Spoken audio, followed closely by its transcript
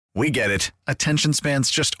We get it. Attention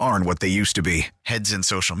spans just aren't what they used to be. Heads in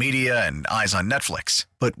social media and eyes on Netflix.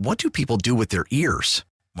 But what do people do with their ears?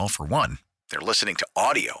 Well, for one, they're listening to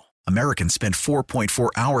audio. Americans spend 4.4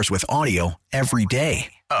 hours with audio every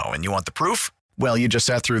day. Oh, and you want the proof? Well, you just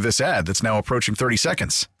sat through this ad that's now approaching 30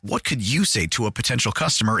 seconds. What could you say to a potential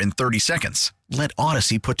customer in 30 seconds? Let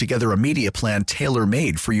Odyssey put together a media plan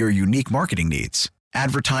tailor-made for your unique marketing needs.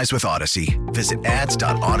 Advertise with Odyssey. Visit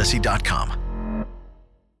ads.odyssey.com.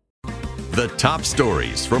 The top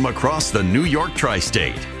stories from across the New York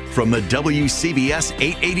tri-state. From the WCBS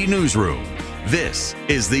 880 newsroom, this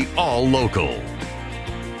is the All Local.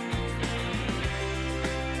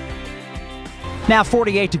 Now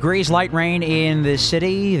 48 degrees, light rain in the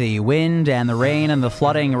city. The wind and the rain and the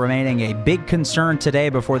flooding remaining a big concern today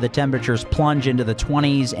before the temperatures plunge into the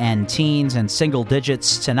 20s and teens and single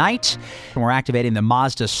digits tonight. And we're activating the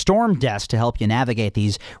Mazda Storm Desk to help you navigate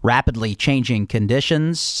these rapidly changing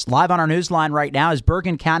conditions. Live on our newsline right now is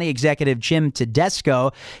Bergen County Executive Jim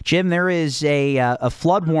Tedesco. Jim, there is a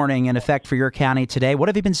flood warning in effect for your county today. What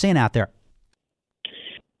have you been seeing out there?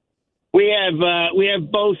 We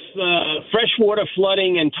have both freshwater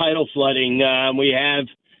flooding and tidal flooding. We have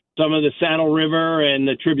some of the Saddle River and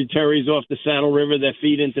the tributaries off the Saddle River that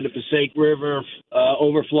feed into the Passaic River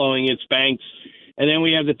overflowing its banks. And then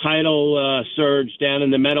we have the tidal surge down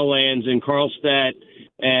in the Meadowlands in Carlstadt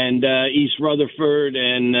and East Rutherford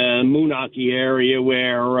and Moonachie area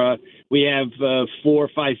where we have 4 or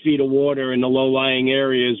 5 feet of water in the low-lying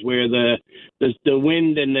areas where the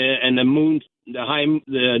wind and the moon,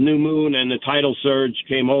 the new moon and the tidal surge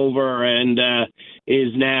came over and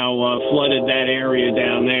is now flooded that area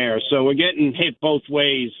down there. So we're getting hit both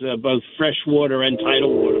ways, both freshwater and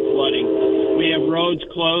tidal water flooding. We have roads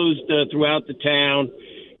closed throughout the town.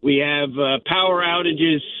 We have power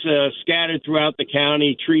outages scattered throughout the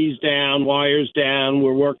county, trees down, wires down.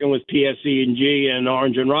 We're working with PSE&G and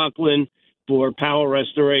Orange and Rockland for power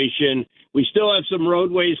restoration. We still have some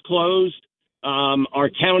roadways closed. Our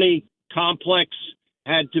county complex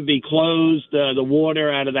had to be closed. The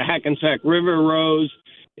water out of the Hackensack River rose.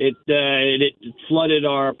 It flooded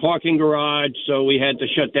our parking garage, so we had to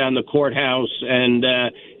shut down the courthouse and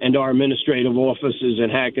our administrative offices in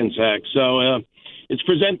Hackensack. So it's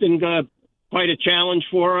presenting quite a challenge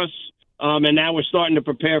for us. And now we're starting to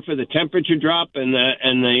prepare for the temperature drop and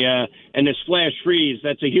this flash freeze.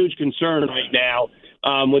 That's a huge concern right now.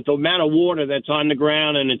 With the amount of water that's on the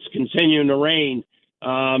ground and it's continuing to rain,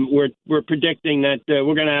 we're predicting that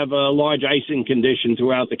we're going to have a large icing condition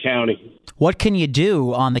throughout the county. What can you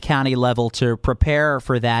do on the county level to prepare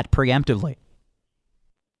for that preemptively?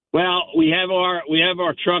 Well, we have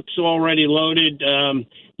our trucks already loaded.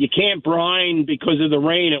 You can't brine because of the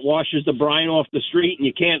rain. It washes the brine off the street, and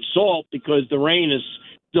you can't salt because the rain is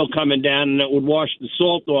still coming down, and it would wash the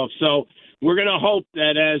salt off. So we're going to hope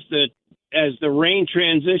that as the rain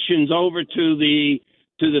transitions over to the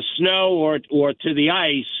snow or to the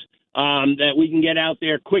ice, that we can get out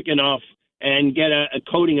there quick enough and get a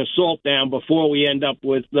coating of salt down before we end up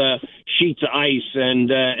with sheets of ice and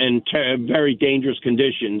very dangerous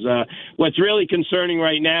conditions. What's really concerning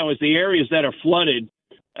right now is the areas that are flooded.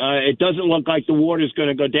 It doesn't look like the water is going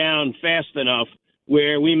to go down fast enough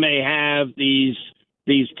where we may have these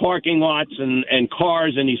parking lots and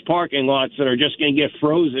cars in these parking lots that are just going to get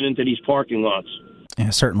frozen into these parking lots. Yeah,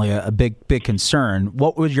 certainly a big concern.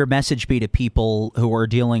 What would your message be to people who are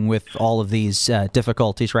dealing with all of these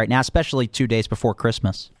difficulties right now, especially 2 days before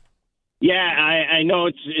Christmas? Yeah, I know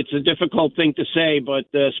it's a difficult thing to say, but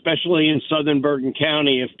especially in southern Bergen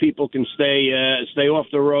County, if people can stay off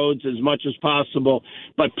the roads as much as possible.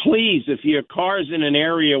 But please, if your car's in an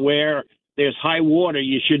area where there's high water,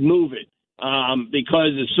 you should move it.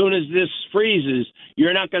 Because as soon as this freezes,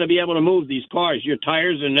 you're not going to be able to move these cars. Your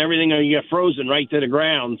tires and everything are going to get frozen right to the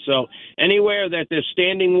ground. So anywhere that there's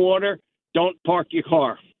standing water, don't park your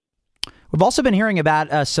car. We've also been hearing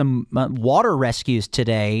about some water rescues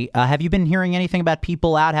today. Have you been hearing anything about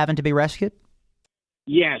people out having to be rescued?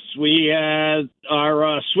 Yes,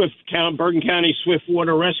 our Bergen County Swift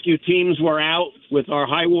Water Rescue teams were out with our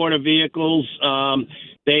high water vehicles.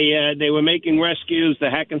 They were making rescues. The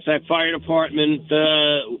Hackensack Fire Department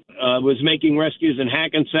was making rescues in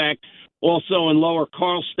Hackensack. Also in Lower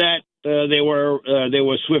Carlstadt, there were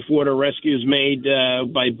swift water rescues made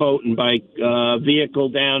by boat and by vehicle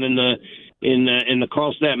down in the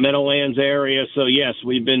Carlstadt Meadowlands area. So yes,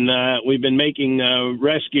 we've been making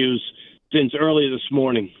rescues since early this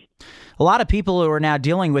morning. A lot of people who are now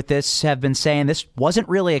dealing with this have been saying this wasn't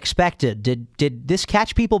really expected. Did this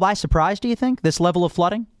catch people by surprise, do you think, this level of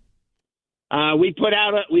flooding? We put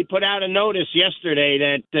out a notice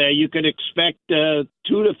yesterday that you could expect 2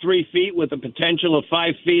 to 3 feet with a potential of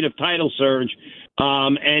 5 feet of tidal surge,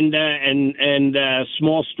 and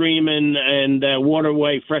small stream and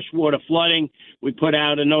waterway freshwater flooding. We put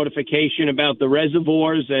out a notification about the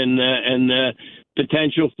reservoirs and the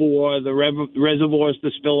potential for the reservoirs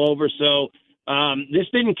to spill over. So this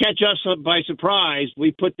didn't catch us by surprise.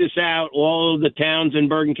 We put this out. All of the towns in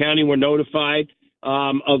Bergen County were notified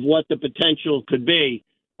of what the potential could be.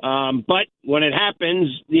 But when it happens,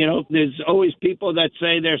 there's always people that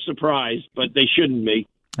say they're surprised, but they shouldn't be.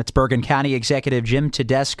 That's Bergen County Executive Jim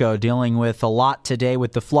Tedesco dealing with a lot today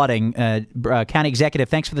with the flooding. County Executive,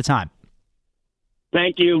 thanks for the time.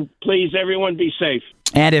 Thank you. Please, everyone, be safe.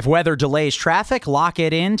 And if weather delays traffic, lock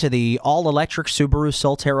it in to the all-electric Subaru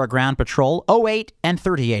Solterra Ground Patrol 08 and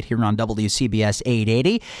 38 here on WCBS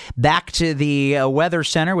 880. Back to the Weather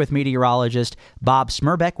Center with meteorologist Bob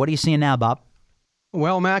Smerbeck. What are you seeing now, Bob?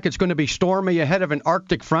 Well, Mac, it's going to be stormy ahead of an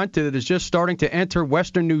Arctic front that is just starting to enter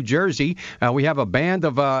western New Jersey. We have a band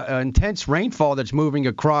of intense rainfall that's moving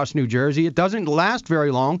across New Jersey. It doesn't last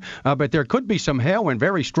very long, but there could be some hail and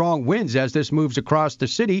very strong winds as this moves across the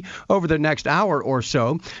city over the next hour or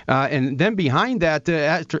so. And then behind that,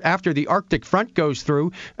 after the Arctic front goes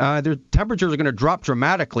through, the temperatures are going to drop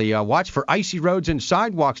dramatically. Watch for icy roads and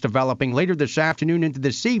sidewalks developing later this afternoon into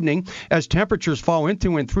this evening as temperatures fall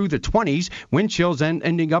into and through the 20s. Wind chills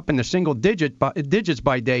ending up in the single digits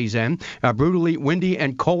by day's end. Brutally windy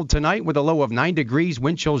and cold tonight with a low of 9 degrees.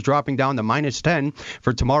 Wind chills dropping down to -10.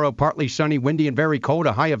 For tomorrow, partly sunny, windy, and very cold,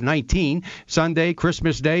 a high of 19. Sunday,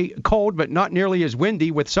 Christmas Day, cold but not nearly as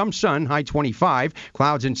windy with some sun, high 25.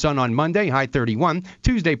 Clouds and sun on Monday, high 31.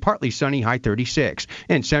 Tuesday, partly sunny, high 36.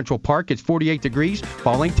 In Central Park, it's 48 degrees,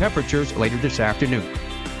 falling temperatures later this afternoon.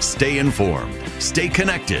 Stay informed. Stay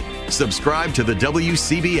connected. Subscribe to the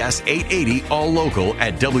WCBS 880 All Local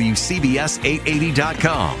at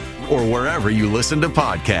WCBS880.com or wherever you listen to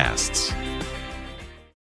podcasts.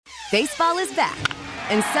 Baseball is back,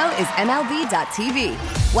 and so is MLB.tv.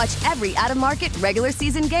 Watch every out-of-market regular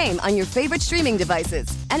season game on your favorite streaming devices,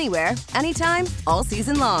 anywhere, anytime, all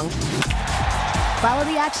season long. Follow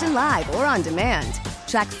the action live or on demand.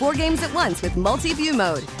 Track 4 games at once with multi-view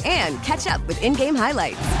mode and catch up with in-game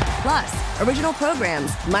highlights. Plus, original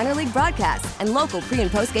programs, minor league broadcasts, and local pre-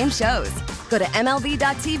 and post-game shows. Go to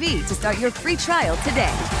MLB.tv to start your free trial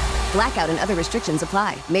today. Blackout and other restrictions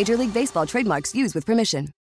apply. Major League Baseball trademarks used with permission.